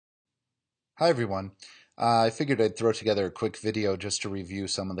Hi everyone. I figured I'd throw together a quick video just to review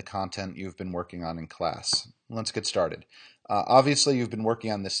some of the content you've been working on in class. Let's get started. Obviously, you've been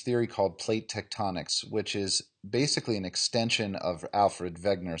working on this theory called plate tectonics, which is basically an extension of Alfred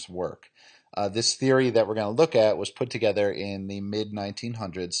Wegener's work. This theory that we're going to look at was put together in the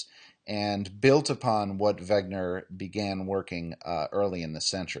mid-1900s and built upon what Wegener began working early in the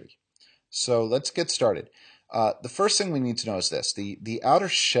century. So let's get started. The first thing we need to know is this. The outer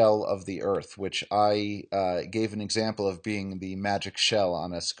shell of the Earth, which I gave an example of being the magic shell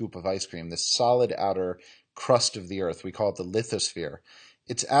on a scoop of ice cream, this solid outer crust of the Earth, we call it the lithosphere.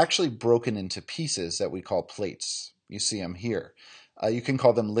 It's actually broken into pieces that we call plates. You see them here. You can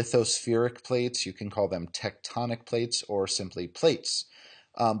call them lithospheric plates, you can call them tectonic plates, or simply plates.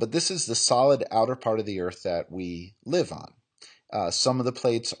 But this is the solid outer part of the Earth that we live on. Some of the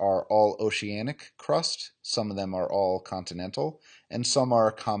plates are all oceanic crust, some of them are all continental, and some are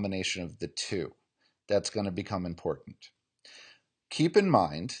a combination of the two. That's going to become important. Keep in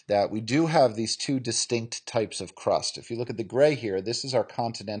mind that we do have these two distinct types of crust. If you look at the gray here, this is our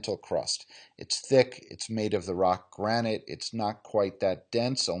continental crust. It's thick, it's made of the rock granite, it's not quite that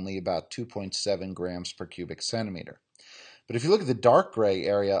dense, only about 2.7 grams per cubic centimeter. But if you look at the dark gray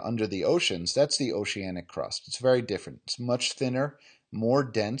area under the oceans, that's the oceanic crust. It's very different. It's much thinner, more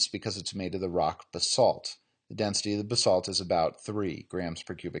dense because it's made of the rock basalt. The density of the basalt is about 3 grams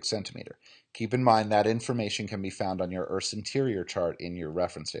per cubic centimeter. Keep in mind that information can be found on your Earth's interior chart in your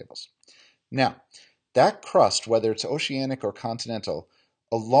reference tables. Now, that crust, whether it's oceanic or continental,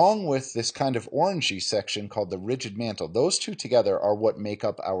 along with this kind of orangey section called the rigid mantle, those two together are what make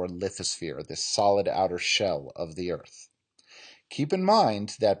up our lithosphere, this solid outer shell of the Earth. Keep in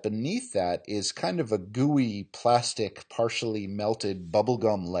mind that beneath that is kind of a gooey, plastic, partially melted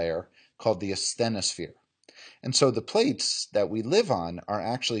bubblegum layer called the asthenosphere. And so the plates that we live on are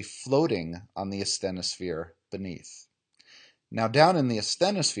actually floating on the asthenosphere beneath. Now down in the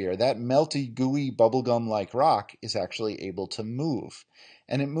asthenosphere, that melty, gooey, bubblegum-like rock is actually able to move.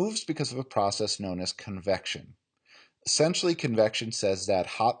 And it moves because of a process known as convection. Essentially, convection says that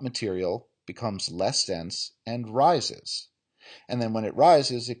hot material becomes less dense and rises. And then when it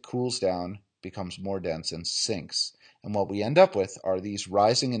rises, it cools down, becomes more dense, and sinks. And what we end up with are these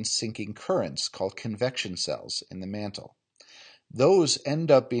rising and sinking currents called convection cells in the mantle. Those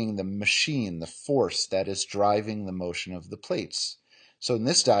end up being the machine, the force that is driving the motion of the plates. So in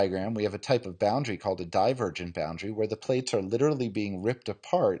this diagram, we have a type of boundary called a divergent boundary, where the plates are literally being ripped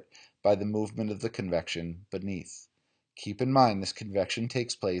apart by the movement of the convection beneath. Keep in mind, this convection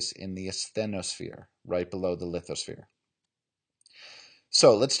takes place in the asthenosphere, right below the lithosphere.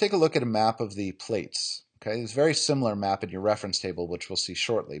 So let's take a look at a map of the plates. Okay, there's a very similar map in your reference table, which we'll see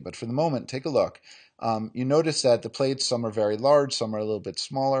shortly. But for the moment, take a look. You notice that the plates, some are very large, some are a little bit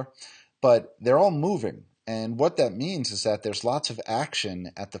smaller, but they're all moving. And what that means is that there's lots of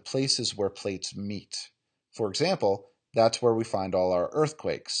action at the places where plates meet. For example, that's where we find all our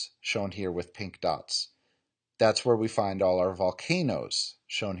earthquakes, shown here with pink dots. That's where we find all our volcanoes,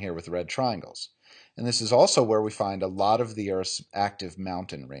 shown here with red triangles. And this is also where we find a lot of the Earth's active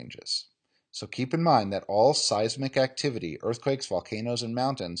mountain ranges. So keep in mind that all seismic activity, earthquakes, volcanoes, and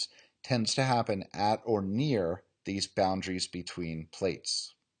mountains, tends to happen at or near these boundaries between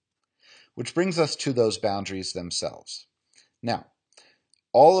plates. Which brings us to those boundaries themselves. Now,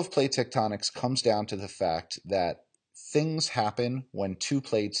 all of plate tectonics comes down to the fact that things happen when two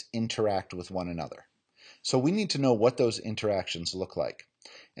plates interact with one another. So we need to know what those interactions look like.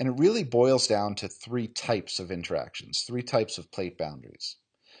 And it really boils down to three types of interactions, three types of plate boundaries.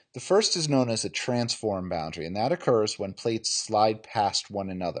 The first is known as a transform boundary, and that occurs when plates slide past one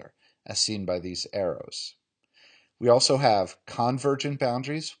another, as seen by these arrows. We also have convergent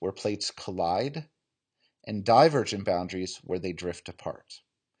boundaries, where plates collide, and divergent boundaries, where they drift apart.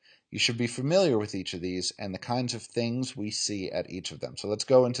 You should be familiar with each of these and the kinds of things we see at each of them. So let's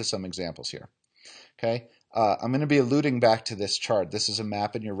go into some examples here. Okay, I'm going to be alluding back to this chart. This is a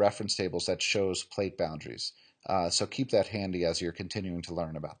map in your reference tables that shows plate boundaries. So keep that handy as you're continuing to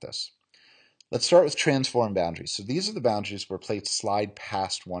learn about this. Let's start with transform boundaries. So these are the boundaries where plates slide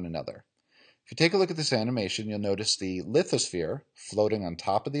past one another. If you take a look at this animation, you'll notice the lithosphere, floating on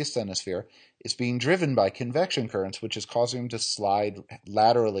top of the asthenosphere, is being driven by convection currents, which is causing them to slide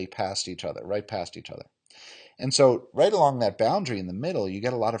laterally past each other, right past each other. And so right along that boundary in the middle, you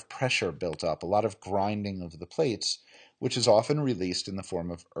get a lot of pressure built up, a lot of grinding of the plates, which is often released in the form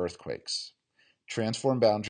of earthquakes. Transform boundaries